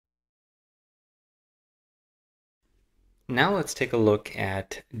Now let's take a look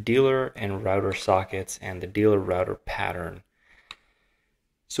at dealer and router sockets and the dealer-router pattern.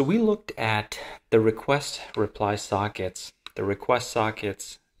 So we looked at the request-reply sockets. The request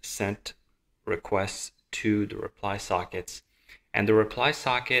sockets sent requests to the reply sockets, and the reply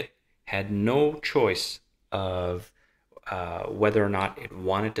socket had no choice of whether or not it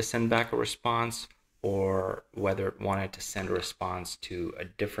wanted to send back a response or whether it wanted to send a response to a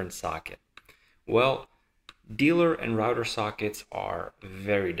different socket. Well, dealer and router sockets are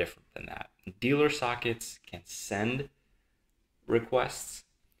very different than that. Dealer sockets can send requests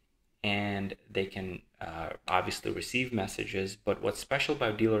and they can obviously receive messages, but what's special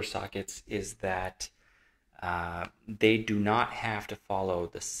about dealer sockets is that they do not have to follow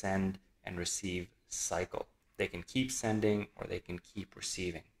the send and receive cycle. They can keep sending or they can keep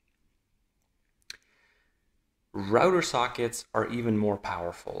receiving. Router sockets are even more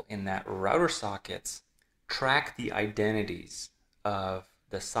powerful in that router sockets track the identities of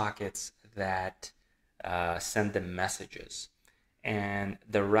the sockets that send them messages. And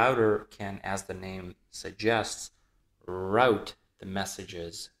the router can, as the name suggests, route the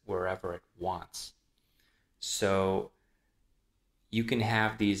messages wherever it wants. So you can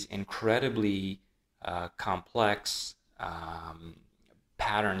have these incredibly complex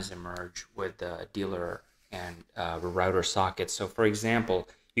patterns emerge with the dealer and router sockets. So for example,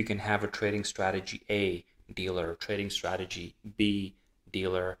 you can have a trading strategy A dealer, trading strategy B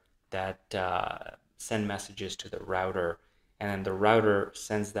dealer that send messages to the router, and then the router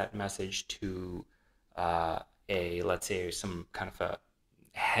sends that message to let's say some kind of a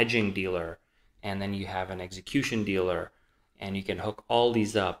hedging dealer, and then you have an execution dealer, and you can hook all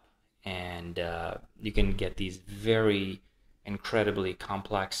these up, and you can get these very incredibly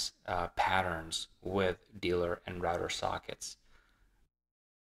complex patterns with dealer and router sockets.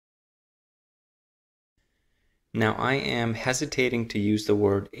 Now, I am hesitating to use the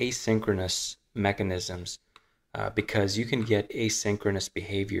word asynchronous mechanisms because you can get asynchronous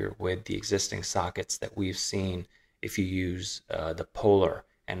behavior with the existing sockets that we've seen if you use the polar,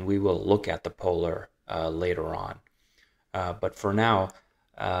 and we will look at the polar later on. But for now,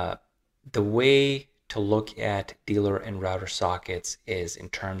 the way to look at dealer and router sockets is in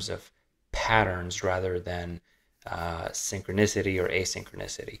terms of patterns rather than synchronicity or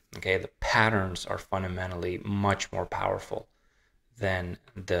asynchronicity. Okay, the patterns are fundamentally much more powerful than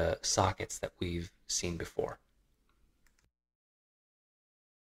the sockets that we've seen before.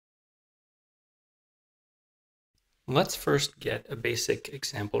 Let's first get a basic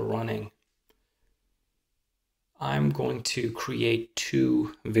example running. I'm going to create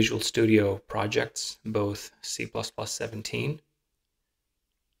two Visual Studio projects, both C++17.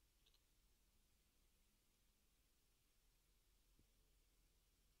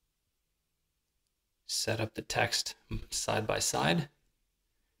 Set up the text side by side,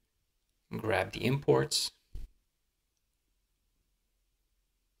 grab the imports,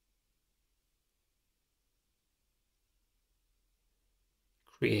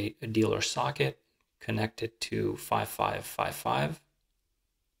 create a dealer socket, connect it to 5555,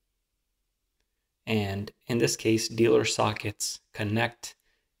 and in this case dealer sockets connect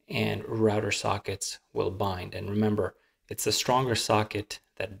and router sockets will bind. And remember, it's the stronger socket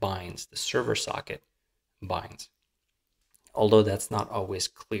that binds, the server socket binds, although that's not always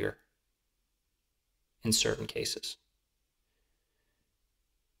clear in certain cases.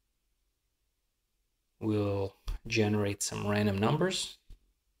 We'll generate some random numbers,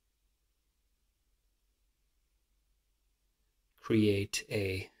 create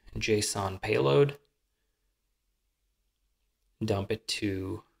a JSON payload, dump it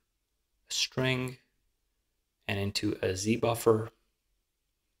to a string and into a Z buffer,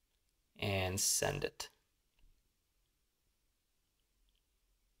 and send it.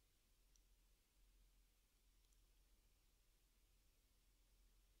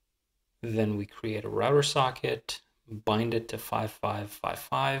 Then we create a router socket, bind it to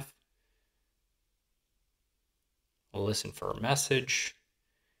 5555, listen for a message,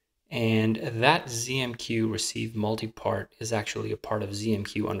 and that ZMQ receive multipart is actually a part of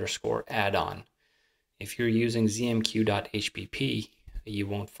ZMQ underscore add-on. If you're using ZMQ.hpp, you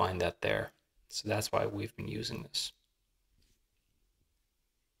won't find that there. So that's why we've been using this.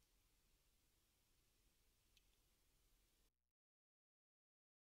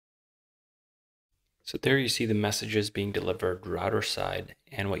 So there you see the messages being delivered router side,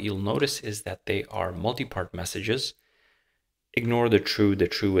 and what you'll notice is that they are multipart messages. Ignore the true. The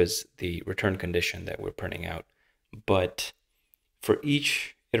true is the return condition that we're printing out. But for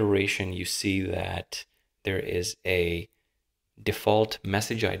each iteration, you see that there is a default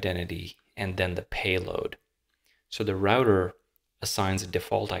message identity and then the payload. So the router assigns a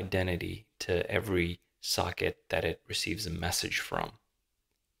default identity to every socket that it receives a message from.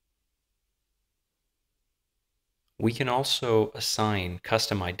 We can also assign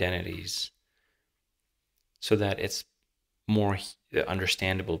custom identities so that it's more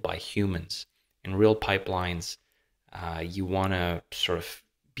understandable by humans. In real pipelines, you want to sort of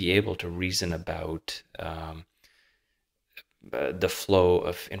be able to reason about the flow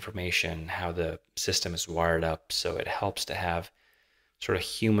of information, how the system is wired up, so it helps to have sort of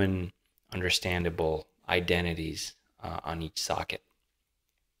human understandable identities on each socket.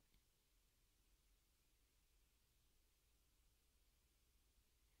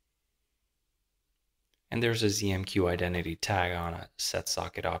 And there's a ZMQ identity tag on a set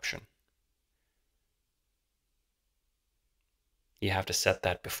socket option. You have to set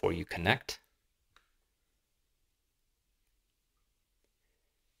that before you connect.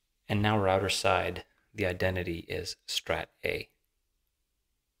 And now router side, the identity is strat A.